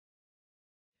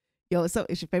Yo, what's up?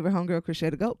 It's your favorite homegirl, Chrshy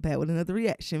the Goat, back with another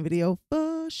reaction video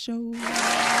for show. Yeah.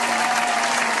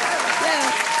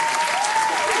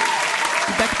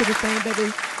 We back to the thing,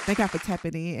 baby. Thank y'all for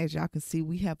tapping in. As y'all can see,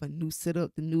 we have a new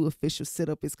setup. The new official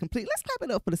setup is complete. Let's clap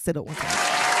it up for the setup one time.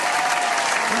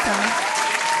 One time.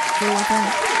 Do it one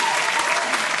time.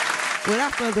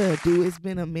 Without further ado, it's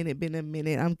been a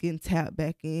minute. I'm getting tapped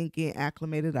back in, getting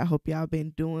acclimated. I hope y'all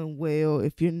been doing well.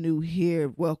 If you're new here,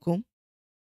 welcome.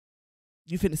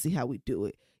 You finna see how we do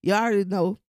it. You already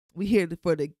know we here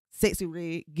for the Sexy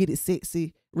Red, Get It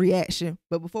Sexy reaction.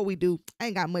 But before we do, I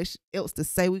ain't got much else to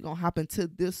say. We gonna hop into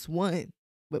this one.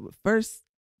 But first,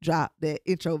 drop that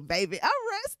intro, baby. I'm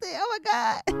rested. Oh my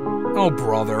God. Oh,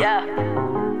 brother. Yeah.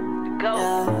 Go.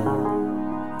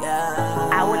 Yeah.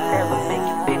 I would never make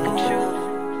you pick and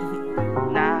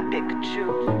choose. Nah, pick and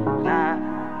choose. Nah.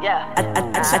 Yeah.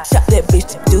 I chopped that bitch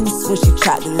to deuce when she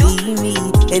tried to leave me.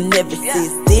 And ever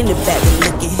since then, the back been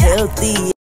looking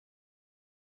healthy.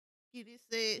 Get it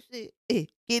sexy.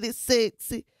 Get it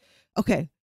sexy. Okay.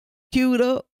 Queued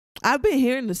up. I've been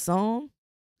hearing the song.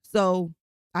 So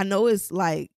I know it's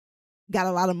like got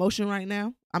a lot of motion right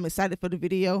now. I'm excited for the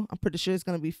video. I'm pretty sure it's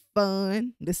going to be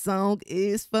fun. The song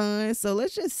is fun. So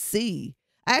let's just see.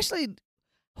 Actually,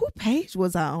 who page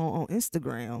was I on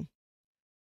Instagram?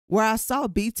 Where I saw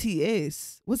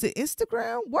BTS. Was it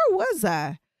Instagram? Where was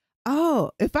I?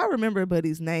 Oh, if I remember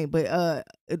buddy's name, but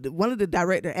one of the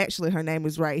director, actually her name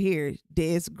is right here,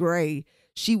 Des Gray.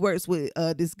 She works with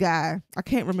this guy. I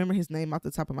can't remember his name off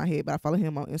the top of my head, but I follow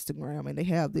him on Instagram, and they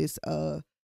have this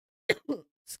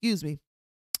excuse me,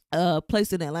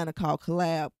 place in Atlanta called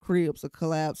Collab Cribs or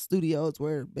Collab Studios,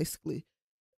 where basically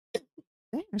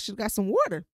dang, I should have got some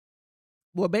water.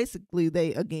 Well, basically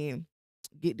they again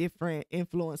get different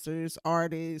influencers,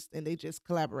 artists, and they just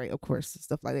collaborate, of course, and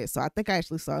stuff like that. So I think I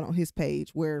actually saw it on his page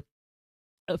where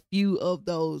a few of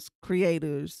those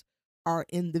creators are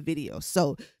in the video.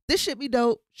 So this should be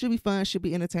dope, should be fun, should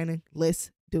be entertaining.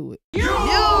 Let's do it.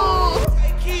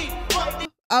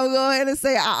 I'll go ahead and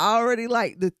say I already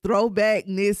like the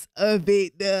throwbackness of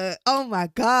it. Oh my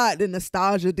God, the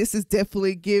nostalgia. This is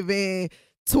definitely giving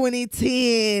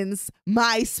 2010s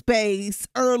MySpace,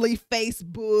 early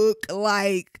Facebook,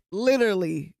 like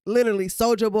literally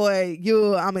Soulja Boy.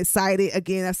 I'm excited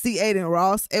again. I see Adin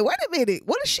Ross. And wait a minute,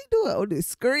 what is she doing on this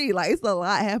screen? Like, it's a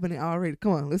lot happening already.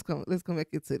 Come on, let's come back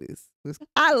into this.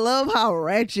 I love how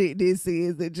ratchet this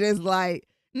is. It just like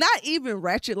not even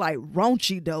ratchet like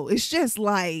raunchy though. It's just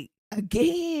like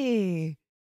again.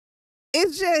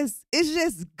 It's just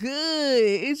good.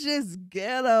 It's just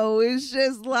ghetto. It's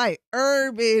just like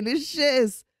urban. It's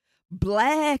just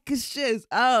black. It's just,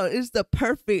 oh, it's the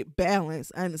perfect balance,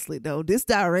 honestly, though. This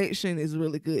direction is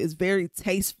really good. It's very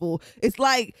tasteful. It's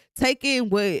like taking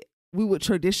what we would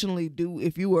traditionally do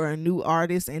if you were a new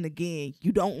artist, and again,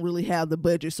 you don't really have the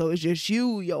budget, so it's just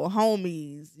you, your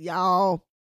homies, y'all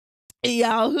in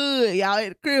y'all hood, y'all at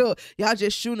the crib, y'all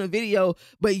just shooting a video,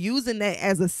 but using that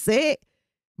as a set.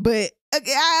 But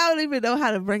okay, I don't even know how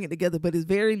to bring it together, but it's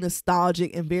very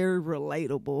nostalgic and very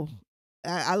relatable.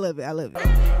 I love it. I love it.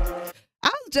 I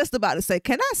was just about to say,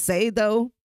 can I say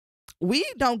though, we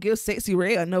don't give Sexy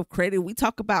Red enough credit. We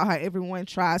talk about how everyone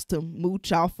tries to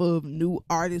mooch off of new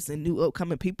artists and new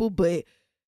upcoming people, but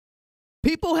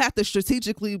people have to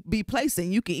strategically be placed,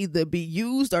 and you can either be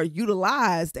used or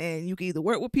utilized, and you can either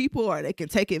work with people or they can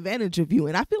take advantage of you.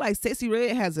 And I feel like Sexy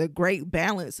Red has a great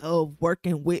balance of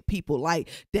working with people, like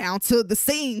down to the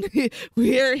scene.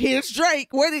 Here's Drake.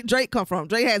 Where did Drake come from?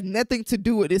 Drake has nothing to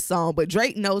do with this song, but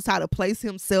Drake knows how to place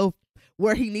himself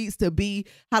where he needs to be,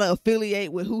 how to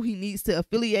affiliate with who he needs to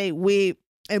affiliate with,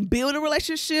 and build a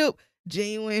relationship,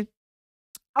 genuine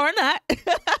or not.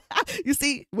 You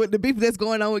see, with the beef that's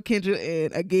going on with Kendra,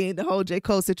 and again, the whole J.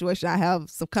 Cole situation, I have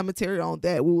some commentary on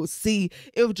that. We will see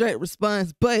if Drake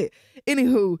responds. But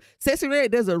anywho, Sexy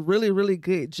Red does a really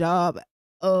good job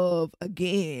of,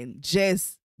 again,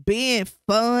 just being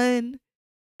fun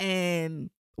and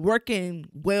working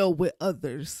well with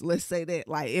others. Let's say that.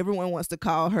 Like, everyone wants to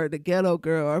call her the ghetto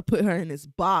girl or put her in this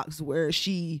box where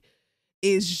she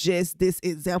is just this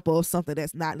example of something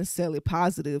that's not necessarily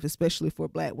positive, especially for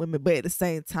Black women. But at the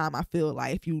same time, I feel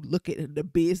like if you look at the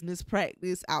business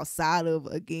practice outside of,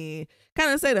 again,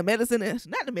 kind of say the medicine,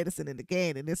 not the medicine in the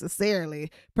game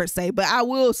necessarily per se, but I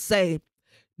will say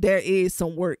there is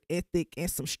some work ethic and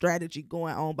some strategy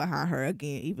going on behind her,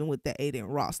 again, even with the Adin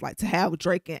Ross. Like, to have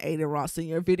Drake and Adin Ross in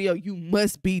your video, you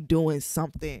must be doing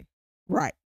something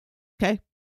right. Okay?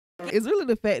 It's really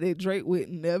the fact that Drake would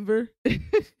never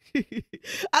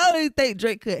I don't even think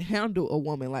Drake could handle a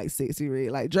woman like Sexy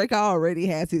Red. Like, Drake already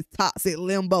has his toxic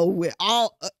limbo with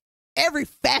all every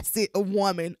facet of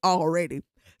woman already.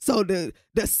 So the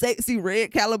sexy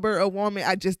red caliber of woman,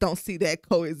 I just don't see that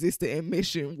coexisting and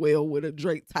meshing well with a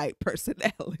Drake type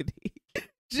personality.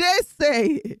 Just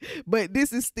say it. But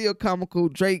this is still comical.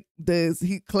 Drake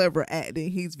he clever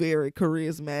acting. He's very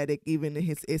charismatic, even in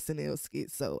his SNL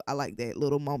skits. So I like that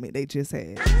little moment they just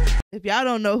had. If y'all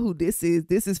don't know who this is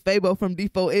Fabo from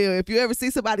D4L. If you ever see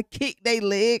somebody kick their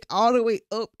leg all the way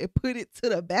up and put it to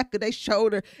the back of their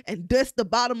shoulder and dust the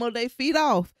bottom of their feet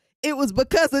off, it was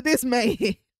because of this man.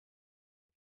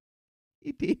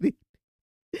 He did it.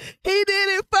 He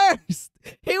did it first.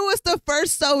 He was the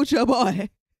first soldier boy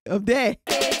of that.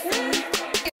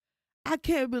 I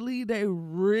can't believe they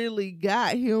really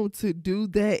got him to do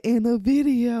that in a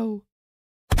video.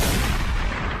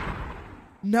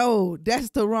 No, that's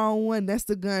the wrong one. That's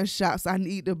the gunshots. I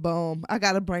need the bomb. I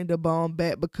gotta bring the bomb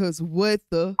back because what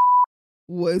the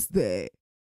was that?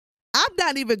 I'm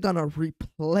not even gonna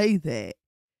replay that.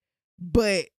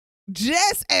 But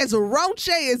just as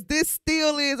raunchy as this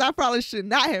still is, I probably should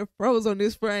not have froze on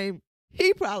this frame.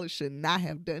 He probably should not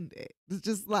have done that. It's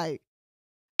just like,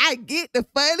 I get the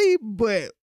funny,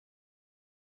 but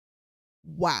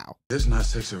wow. It's not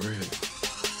sexy red.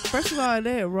 First of all,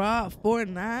 that Rob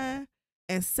 49.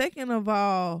 And second of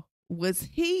all, was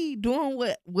Adin doing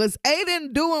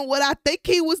what I think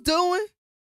he was doing?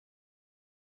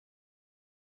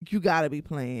 You gotta be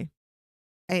playing.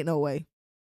 Ain't no way.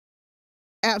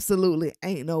 Absolutely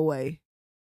ain't no way.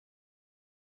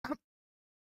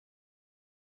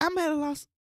 I'm at a loss.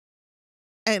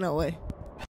 Ain't no way.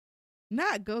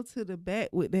 Not go to the back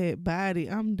with that body.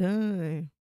 I'm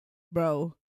done.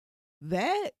 Bro,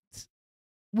 that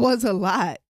was a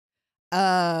lot.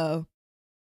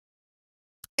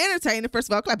 Entertaining,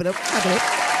 first of all. Clap it up. Clap it up.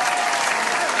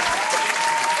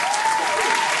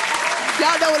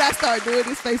 Y'all know when I start doing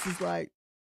this, face is like,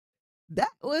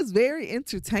 that was very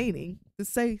entertaining to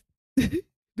say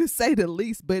the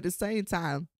least, but at the same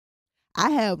time,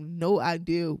 I have no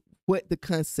idea what the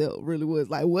concept really was.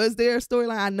 Like, was there a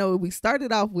storyline? I know we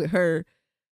started off with her,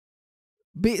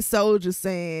 bitchsessy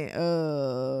saying,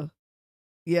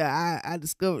 yeah, I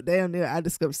discovered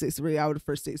Sexyyy. I was the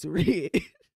first Sexyyy.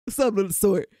 Something of the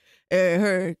sort.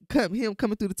 And him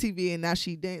coming through the TV, and now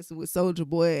she dancing with Soulja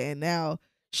Boy, and now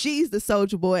she's the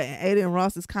Soulja Boy, and Adin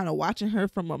Ross is kind of watching her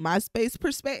from a MySpace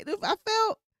perspective, I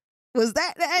felt. Was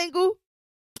that the angle?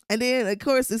 And then, of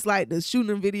course, it's like the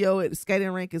shooting video at the skating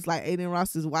rink is like Adin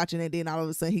Ross is watching, and then all of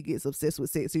a sudden he gets obsessed with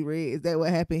Sexy Red. Is that what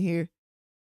happened here?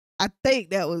 I think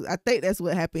that's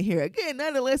what happened here. Again,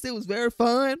 nonetheless, it was very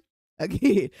fun.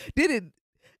 Again, I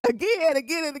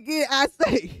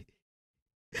say,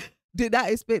 did not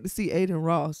expect to see Adin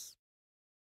Ross,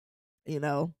 you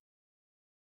know.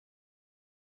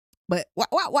 But what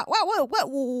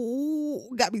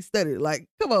got me studied? Like,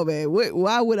 come on, man.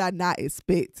 Why would I not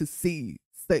expect to see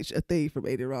such a thing from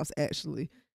Adin Ross, actually?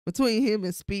 Between him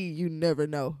and Speed, you never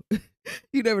know.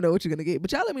 You never know what you're going to get.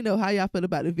 But y'all let me know how y'all feel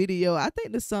about the video. I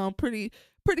think the song pretty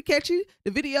catchy.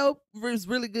 The video was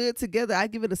really good together. I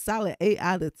give it a solid 8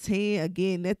 out of 10.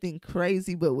 Again, nothing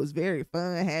crazy, but was very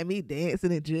fun. Had me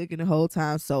dancing and jigging the whole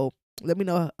time. So let me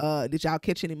know, did y'all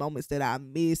catch any moments that I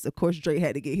missed? Of course, Drake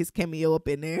had to get his cameo up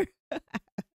in there.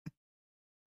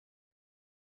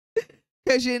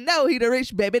 Because you know he the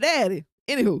rich baby daddy.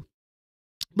 Anywho.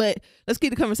 But let's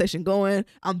keep the conversation going.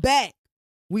 I'm back.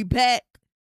 We back.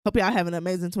 Hope y'all have an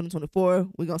amazing 2024.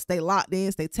 We're going to stay locked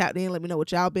in, stay tapped in. Let me know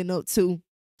what y'all been up to. I'm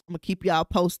going to keep y'all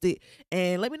posted.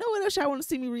 And let me know what else y'all want to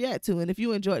see me react to. And if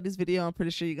you enjoyed this video, I'm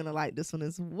pretty sure you're going to like this one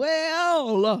as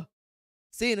well.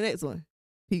 See you in the next one.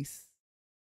 Peace.